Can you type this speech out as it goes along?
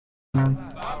Yeah,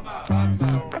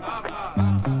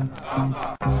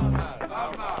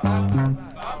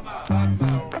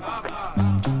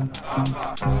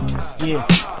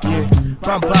 yeah.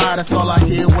 Run by, that's all I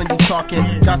hear when you talking.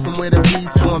 Got somewhere to be,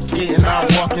 so I'm skating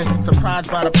out walking. Surprised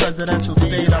by the presidential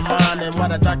state of mind and why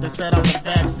the doctor said I'm the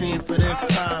vaccine for this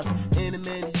time.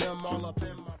 Animanium all up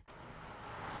in my.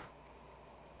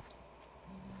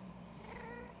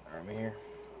 I'm here.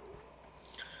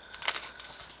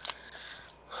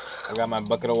 I got my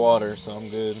bucket of water, so I'm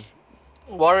good.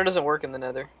 Water doesn't work in the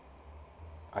Nether.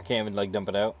 I can't even like dump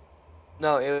it out.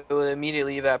 No, it will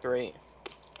immediately evaporate.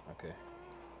 Okay.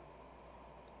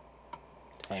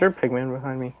 Is there a pigman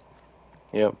behind me?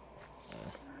 Yep.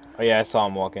 Oh yeah, I saw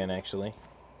him walk in actually.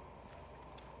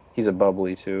 He's a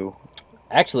bubbly too.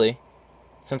 Actually,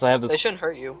 since I have They this shouldn't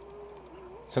hurt you.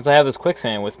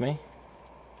 quicksand with me,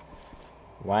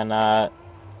 why not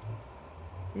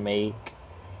make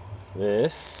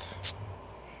this?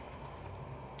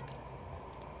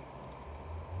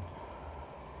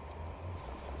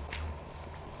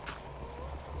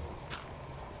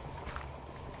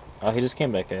 Oh, he just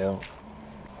came back out.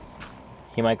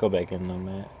 He might go back in though,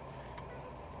 Matt.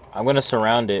 I'm gonna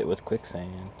surround it with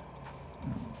quicksand.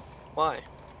 Why?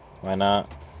 Why not?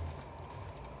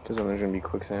 Because then there's gonna be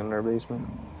quicksand in our basement.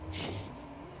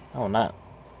 Oh, not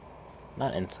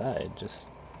inside, just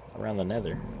around the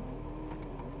Nether.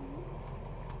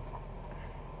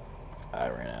 I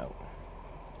ran out.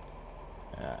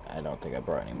 I don't think I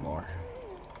brought any more.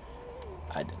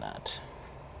 I did not.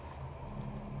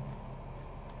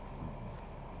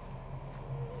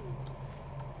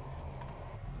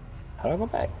 How do I go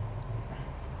back?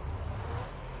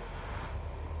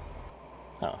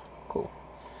 Oh, cool.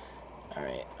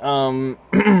 Alright,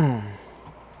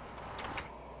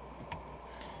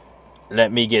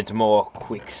 let me get more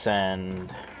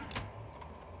quicksand.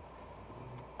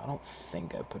 I don't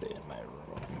think I put it in my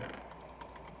room.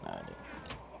 No, I didn't.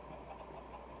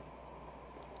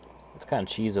 It's kind of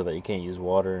cheesy that you can't use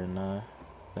water in the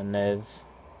Nez.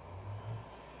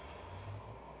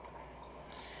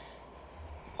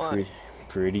 Why?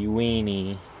 Pretty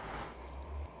weenie.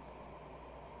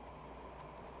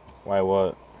 Why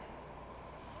what?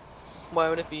 Why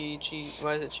would it be cheese?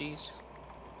 Why is it cheese?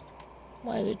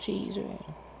 Why is it cheese?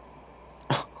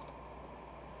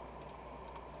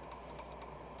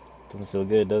 Doesn't feel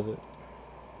good, does it?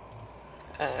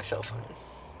 I felt fine.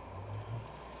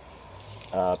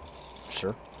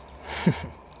 Sure.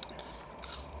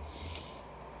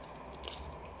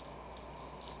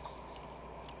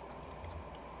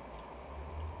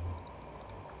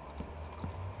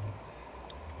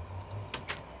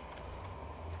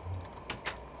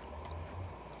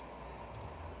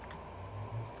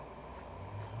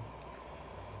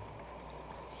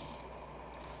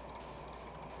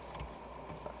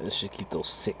 This should keep those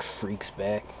sick freaks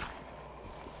back.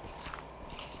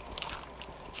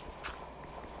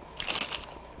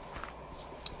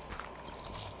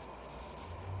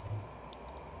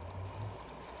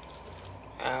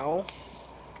 Ow.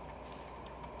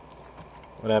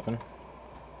 What happened?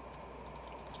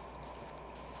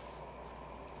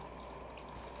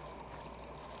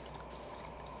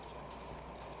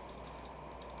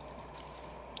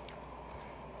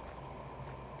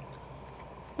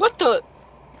 What the?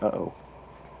 Uh-oh.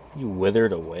 You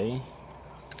withered away?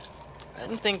 I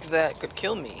didn't think that could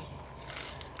kill me.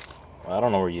 Well, I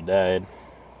don't know where you died,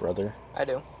 brother. I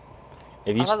do.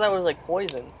 If you I thought that was like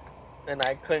poison, and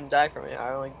I couldn't die from it.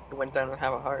 I only went down and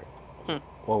have a heart.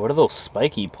 Well, what are those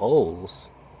spiky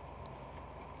poles?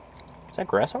 Is that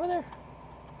grass over there?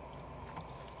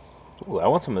 Ooh, I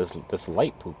want some of this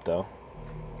light poop though.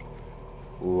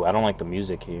 Ooh, I don't like the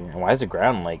music here. And why is the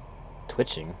ground like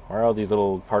twitching? Why are all these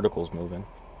little particles moving?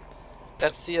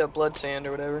 That's the blood sand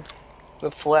or whatever. The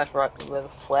flesh, right? The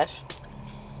flesh.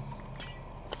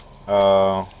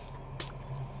 Oh.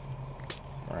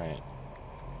 Right.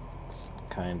 It's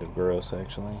kind of gross,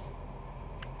 actually.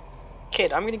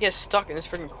 Kid, I'm gonna get stuck in this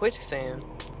freaking quicksand.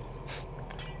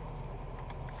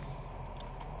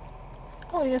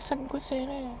 Oh, you got stuck in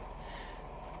quicksand.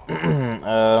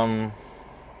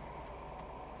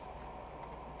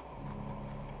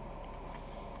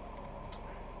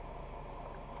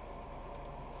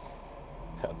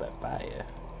 How'd that fire?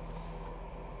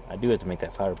 I do have to make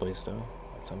that fireplace though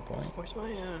at some point. Where's my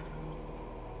Is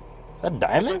that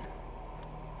diamond?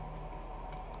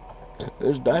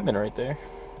 There's diamond right there.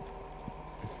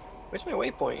 Where's my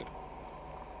waypoint?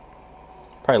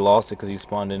 Probably lost it because you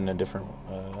spawned in a different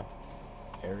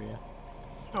area.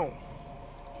 Oh.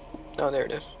 Oh, there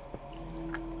it is.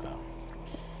 Oh.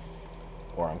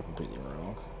 Or I'm completely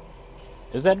wrong.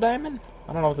 Is that diamond?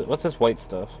 I don't know what's this white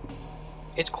stuff.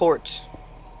 It's quartz.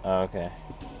 Oh, okay.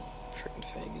 Freaking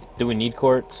faggot. Do we need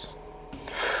quartz?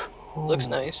 Looks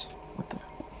nice. What the?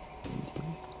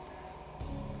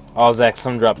 Oh, Zach,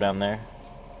 some drop down there.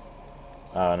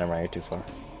 Oh, never mind. You're too far.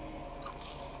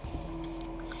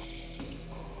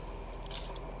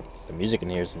 The music in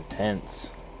here is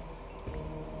intense.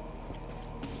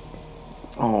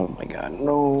 Oh my god,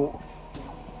 no.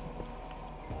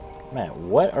 Matt,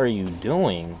 what are you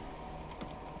doing?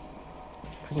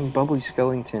 Freaking Bubbly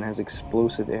Skellington has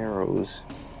explosive arrows.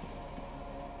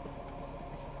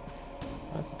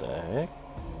 What the heck?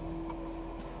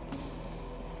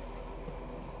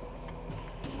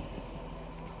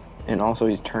 And also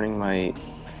he's turning my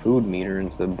food meter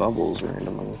into bubbles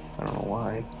randomly. I don't know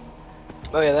why.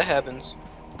 Oh yeah, that happens.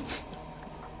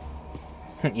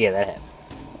 Yeah, that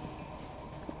happens.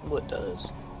 What does?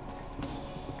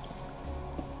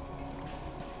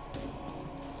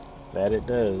 That it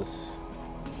does.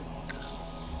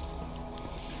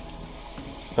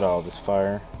 Put all this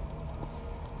fire.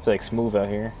 I feel like smooth out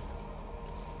here.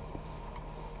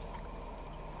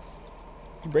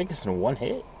 You break this in one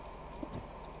hit?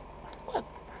 What?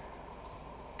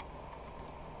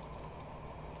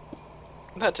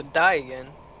 I'm about to die again.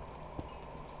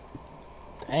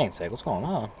 Dang, Zach, what's going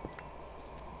on?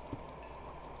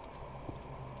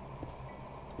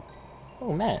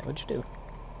 Oh, Matt, what'd you do?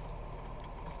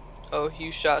 Oh,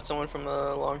 you shot someone from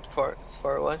a far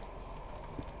away.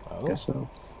 Oh, Guess so.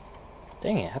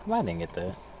 dang it, how come I didn't get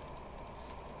that?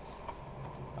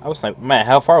 I was like, Matt,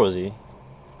 how far was he?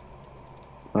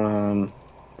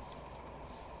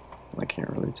 I can't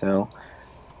really tell.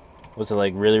 Was it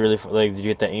like really, really far? Like, did you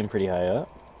get that aim pretty high up?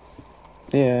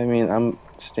 Yeah, I mean, I'm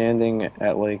standing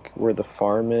at like where the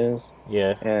farm is,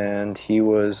 Yeah. and he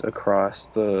was across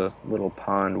the little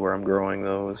pond where I'm growing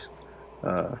those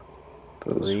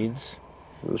Reeds?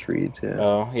 reeds. Yeah.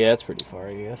 Oh, yeah, that's pretty far,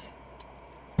 I guess.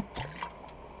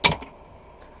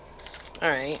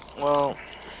 Alright, well,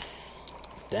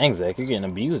 Dang, Zach, you're getting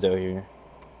abused out here.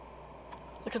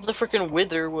 because the freaking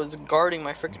wither was guarding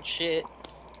my freaking shit.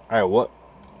 Alright,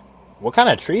 what kind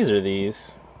of trees are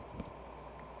these?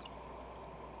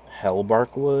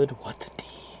 Hellbark wood? What the D?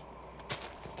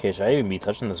 Okay, should I even be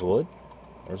touching this wood?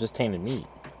 Or is this tainted meat?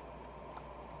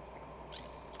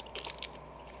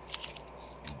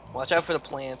 Watch out for the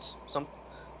plants. Some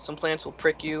plants will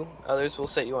prick you, others will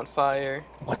set you on fire.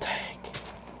 What the heck?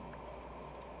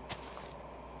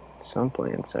 Some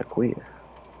plants are queer.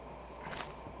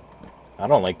 I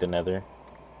don't like the nether.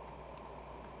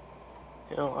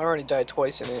 You know, I already died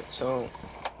twice in it, so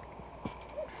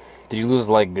Did you lose,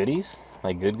 like, goodies?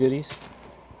 Like, good goodies?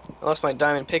 I lost my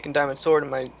diamond pick and diamond sword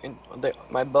and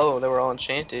my bow. They were all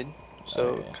enchanted,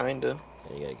 so Oh, yeah. kinda.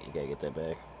 Yeah, you gotta get that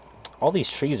back. All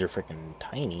these trees are freaking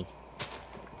tiny.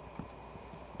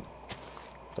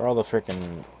 They're all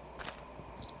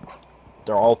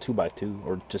They're all 2x2,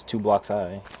 or just 2 blocks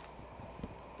high.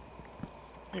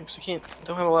 Yeah, 'cause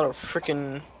don't have a lot of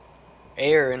freaking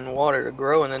air and water to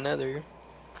grow in the nether.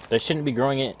 They shouldn't be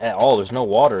growing it at all. There's no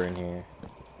water in here.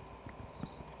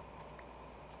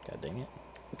 God dang it.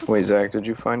 Wait, Zach, did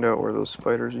you find out where those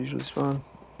spiders usually spawn?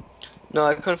 No,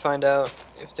 I couldn't find out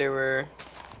if they were.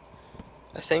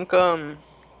 I think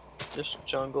just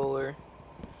jungle or.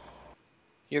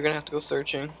 You're gonna have to go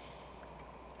searching.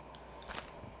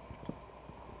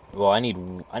 Well, I need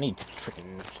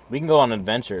freaking. We can go on an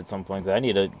adventure at some point. 'Cause I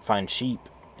need to find sheep,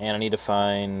 and I need to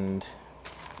find.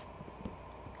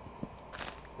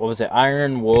 What was it?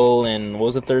 Iron, wool, and what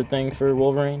was the third thing for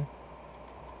Wolverine?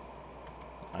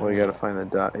 Well, you gotta find the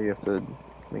dye. You have to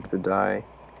make the dye.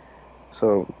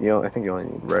 So I think you only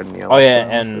need red and yellow. Oh yeah,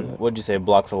 browns for and that. what'd you say?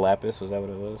 Blocks of lapis? Was that what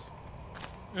it was?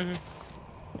 Mhm.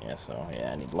 Yeah. So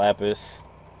yeah, I need lapis,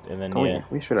 and then Oh, yeah.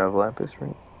 we should have lapis,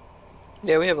 right?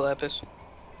 Yeah, we have a lapis.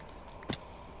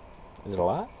 Is it a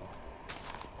lot?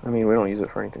 I mean, we don't use it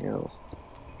for anything else.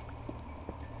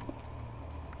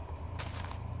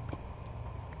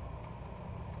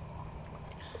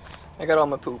 I got all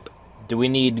my poop. Do we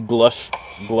need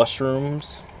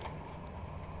glushrooms?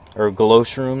 Or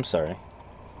glowshrooms? Sorry. I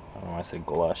don't know why I said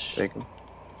glush. Take them.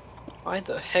 Why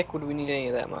the heck would we need any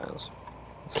of that, Miles?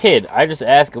 Kid, I just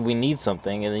ask if we need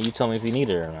something, and then you tell me if we need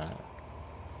it or not.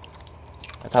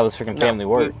 That's how this freaking No, family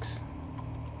works.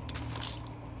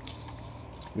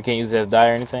 We can't use it as dye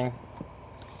or anything?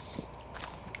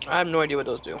 I have no idea what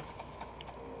those do.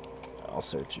 I'll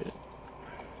search it.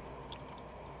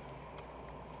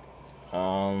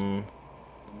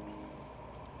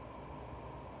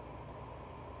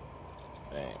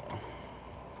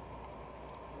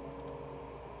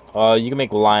 Dang. You can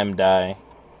make lime dye.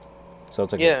 So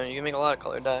it's like Yeah, you can make a lot of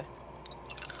color dye.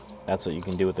 That's what you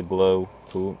can do with the glow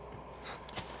poop.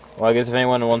 Well, I guess if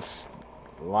anyone wants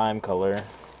lime color,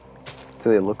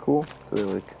 Do they look cool? Do they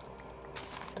like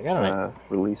they got a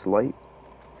release light?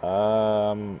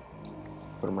 um.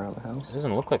 Put them around the It house?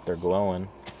 doesn't look like they're glowing.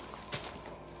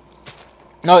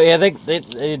 No, yeah, they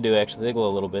do actually. They glow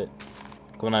a little bit.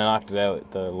 When I knocked it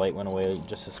out, the light went away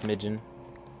just a smidgen.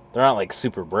 They're not like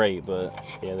super bright, but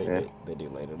yeah, they do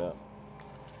light it up.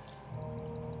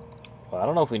 Well, I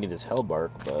don't know if we need this hell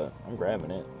bark, but I'm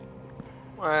grabbing it.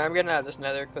 Alright, I'm getting out of this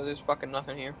nether because there's fucking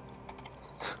nothing here.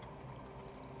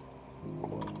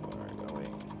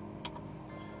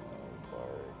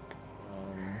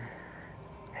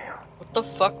 What the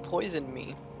fuck poisoned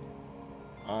me?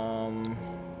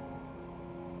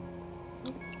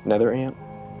 Nether ant?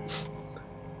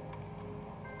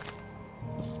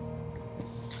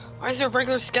 Why is there a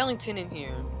regular skeleton in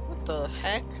here? What the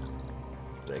heck?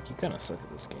 Dick, you kind of suck at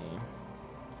this game.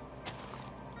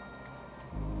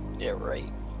 Yeah, right.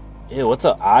 Ew, what's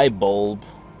an eye bulb?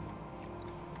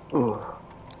 Ooh.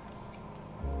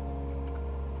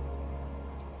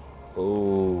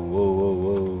 Oh, whoa, whoa,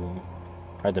 whoa.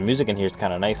 Alright, the music in here is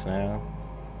kind of nice now.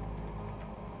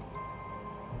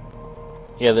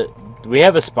 Yeah, we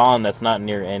have a spawn that's not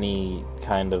near any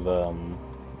kind of,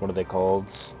 what are they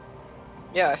called?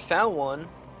 Yeah, I found one, Oh,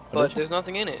 but did you? there's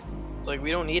nothing in it. Like, we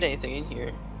don't need anything in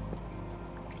here.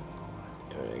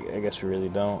 I guess we really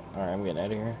don't. Alright, I'm getting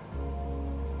out of here.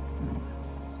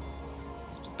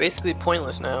 Basically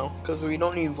pointless now, because we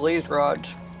don't need blaze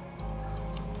rods.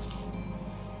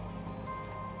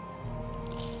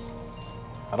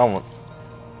 I don't want...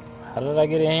 How did I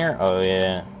get in here? Oh,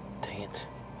 yeah. Dang it.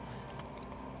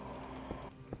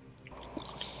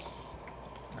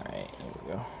 Alright, here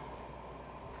we go.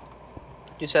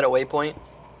 You set a waypoint?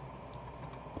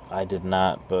 I did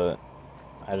not, but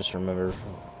I just remember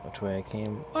which way I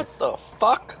came. What the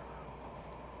fuck?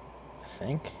 I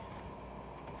think.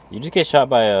 You just get shot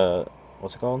by a...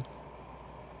 What's it called?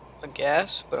 A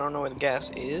gas? But I don't know where the gas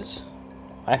is.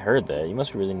 I heard that. You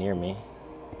must be really near me.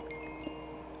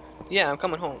 Yeah, I'm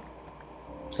coming home.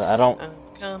 But I don't... I'm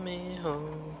coming home.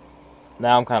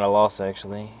 Now I'm kind of lost,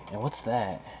 actually. And what's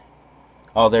that?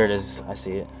 Oh, there it is. I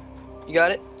see it. You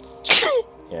got it?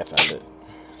 Yeah, I found it.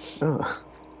 Ugh.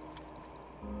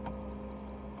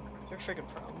 Is there a freaking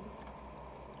problem?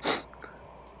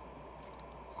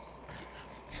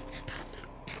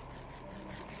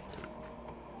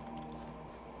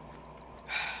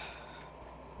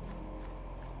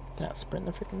 Can I sprint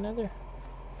the freaking nether?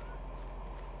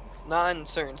 Not in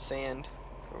certain sand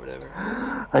or whatever.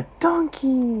 A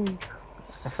donkey!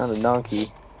 I found a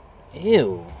donkey.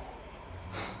 Ew.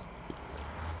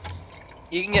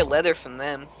 You can get leather from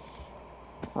them.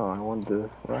 Oh, I wanted to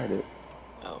ride it.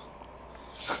 Oh.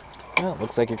 Well,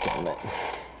 looks like you're killing it.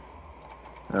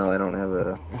 No, I don't have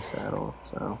a saddle,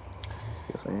 so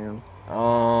I guess I am.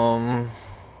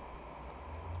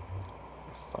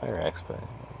 Fire axe, but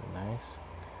nice.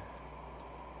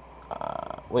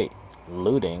 Wait,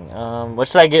 looting. What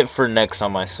should I get for next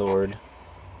on my sword?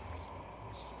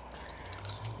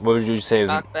 What would you say?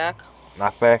 Knockback?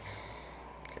 Knockback?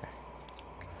 Okay.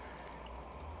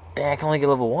 Dang, I can only get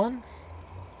level 1?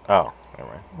 Oh, never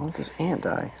mind. Why don't this ant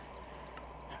die?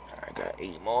 I got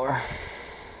 8 more.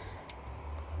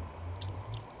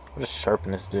 What does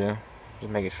sharpness do?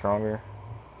 Just make it stronger.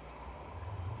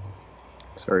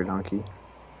 Sorry, donkey.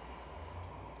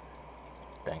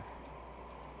 Dang.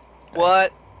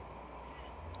 What?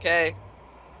 Okay.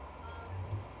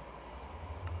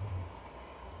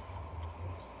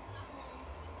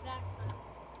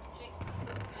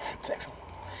 It's excellent.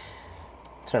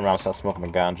 Turn around and start smoking the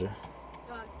ganja.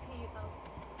 Dog pee about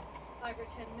 5 or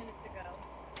 10 minutes ago.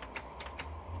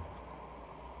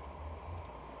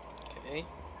 Okay.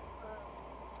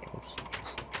 Oops.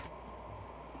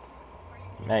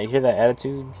 Matt, you hear that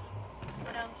attitude?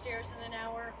 Go downstairs in an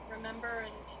hour, remember,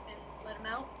 and let him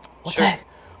out. What Sure. the heck?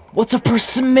 What's a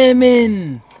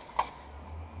persimmon?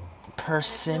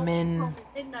 Persimmon? Until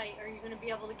midnight, are you going to be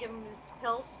able to give him his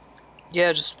pills?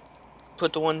 Yeah, just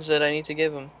put the ones that I need to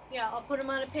give him. Yeah, I'll put him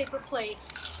on a paper plate.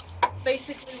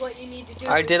 Basically what you need to do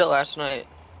I is- did it last night.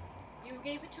 You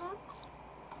gave it to him?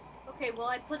 Okay, well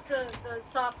I put the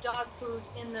soft dog food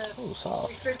in the Ooh,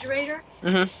 soft. refrigerator.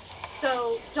 Mm-hmm.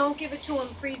 So don't give it to him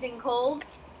freezing cold,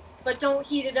 but don't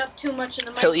heat it up too much in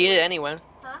the He'll microwave. eat it anyway.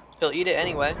 Huh? He'll eat it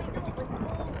anyway. I know, but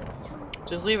it's too...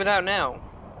 Just leave it out now.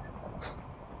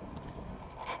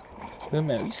 Who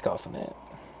man, you scoffing at?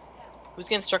 Who's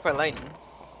getting struck by lightning?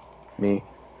 Me.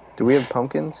 Do we have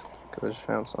pumpkins? Because I just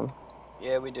found some.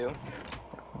 Yeah, we do.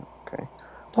 Okay.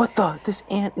 What the? This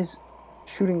ant is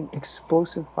shooting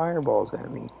explosive fireballs at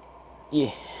me. Yeah.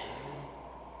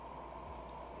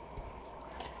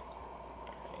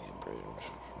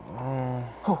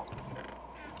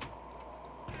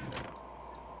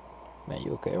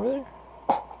 okay over there?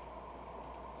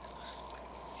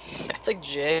 That's like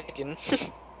jacking.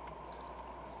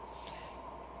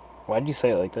 Why'd you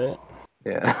say it like that?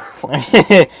 Yeah.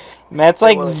 Matt's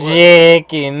like Well, what?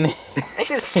 jacking. I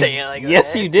didn't say it like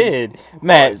Yes, that. you did.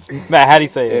 Matt, how do you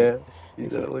say Yeah. it? He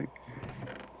said it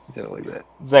like that.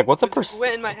 Zach, what's a Who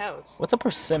went in my house? what's a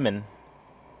persimmon?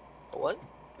 What?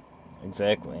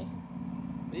 Exactly.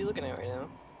 What are you looking at right now?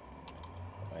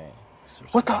 Wait,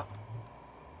 What the?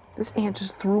 This ant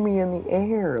just threw me in the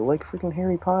air like freaking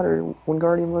Harry Potter when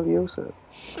Guardian Leviosa.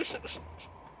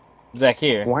 Zach,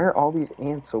 here. Why are all these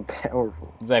ants so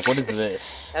powerful? Zach, what is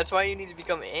this? That's why you need to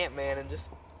become Ant-Man and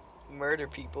just murder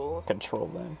people. Control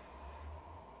them.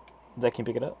 Zach, can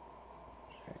you pick it up?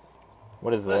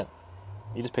 What is What? that?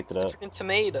 You just picked it up. Freaking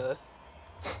tomato.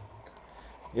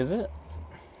 Is it?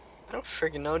 I don't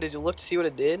freaking know. Did you look to see what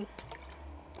it did?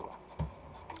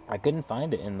 I couldn't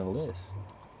find it in the list.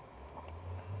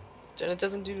 Then it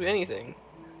doesn't do anything.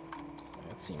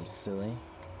 That seems silly.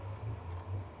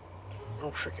 I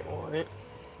don't freaking want it.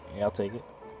 Yeah, I'll take it.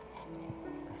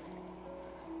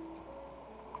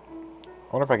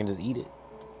 I wonder if I can just eat it.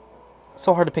 It's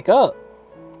so hard to pick up.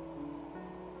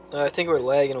 I think we're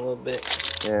lagging a little bit.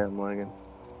 Yeah, I'm lagging.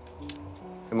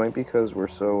 It might be because we're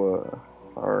so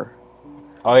far.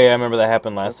 Oh yeah, I remember that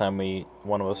happened last time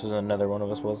one of us was in another, one of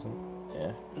us wasn't.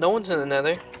 Yeah. No one's in the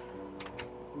nether.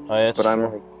 Oh yeah, it's But I'm true.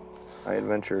 like, I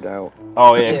adventured out.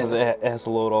 Oh yeah, Yeah. because it has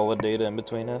to load all the data in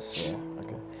between us. Yeah.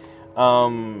 Okay.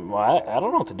 Well, I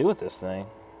don't know what to do with this thing.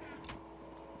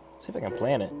 See if I can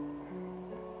plant it.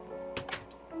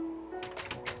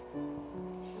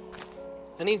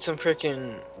 I need some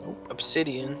freaking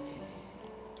obsidian.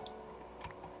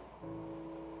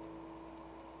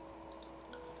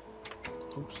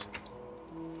 Oops.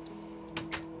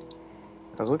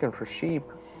 I was looking for sheep.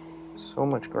 So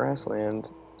much grassland.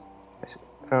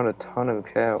 Found a ton of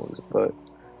cows, but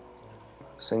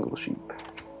single sheep.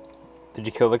 Did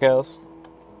you kill the cows?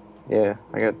 Yeah,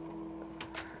 I got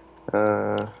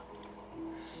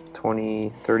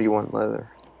 31 leather.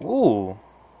 Ooh.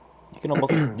 You can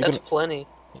almost That's plenty.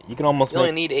 you can almost You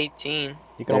only make need 18.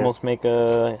 you can Yeah. almost make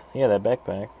that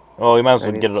backpack. Oh, you might as I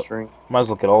well need get the it. string. Might as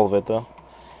well get all of it though.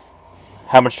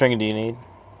 How much string do you need,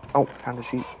 Oh, found a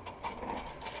sheep.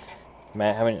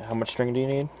 Matt? How much string do you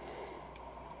need?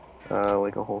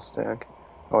 Like a whole stack.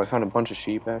 Oh, I found a bunch of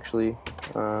sheep actually.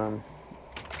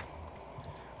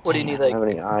 What do you need? I don't Like have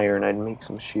any iron. I'd make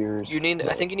some shears. you need.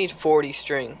 I think you need 40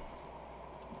 string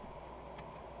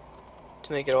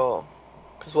to make it all.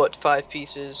 Cause what? 5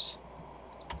 pieces.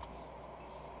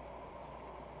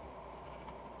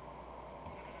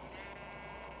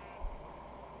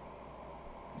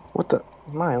 What the?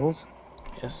 Miles?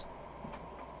 Yes.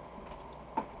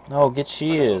 No, get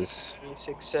shears.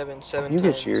 6, 7, 7 You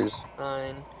get times shears.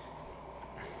 9.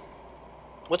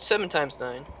 What's 7 times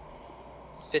 9?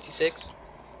 56?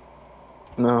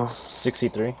 No.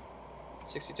 63.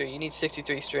 63. You need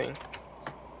 63 string.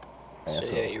 Yeah, So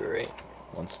so yeah, you were right.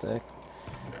 one stack.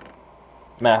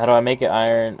 Matt, how do I make it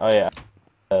iron? Oh yeah.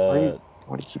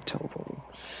 Why do you keep teleporting?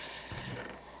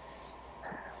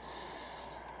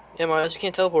 Yeah, Miles, you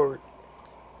can't teleport.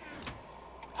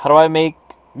 How do I make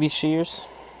these shears?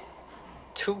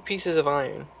 2 pieces of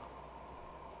iron.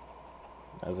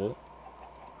 That's it.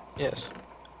 Yes.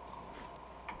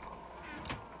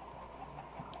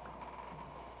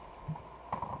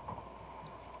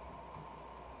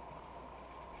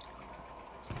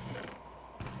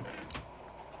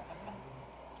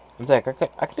 Zach,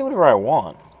 I can do whatever I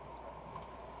want.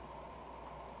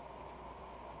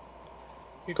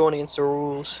 You're going against the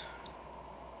rules.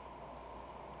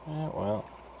 Yeah, well.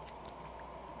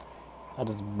 I'll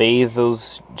just bathe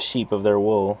those sheep of their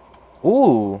wool.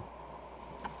 Ooh!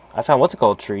 I found what's it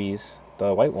called trees.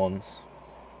 The white ones.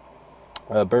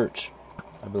 Birch,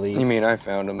 I believe. You mean I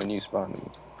found them and you spawned them?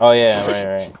 Oh yeah,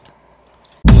 right.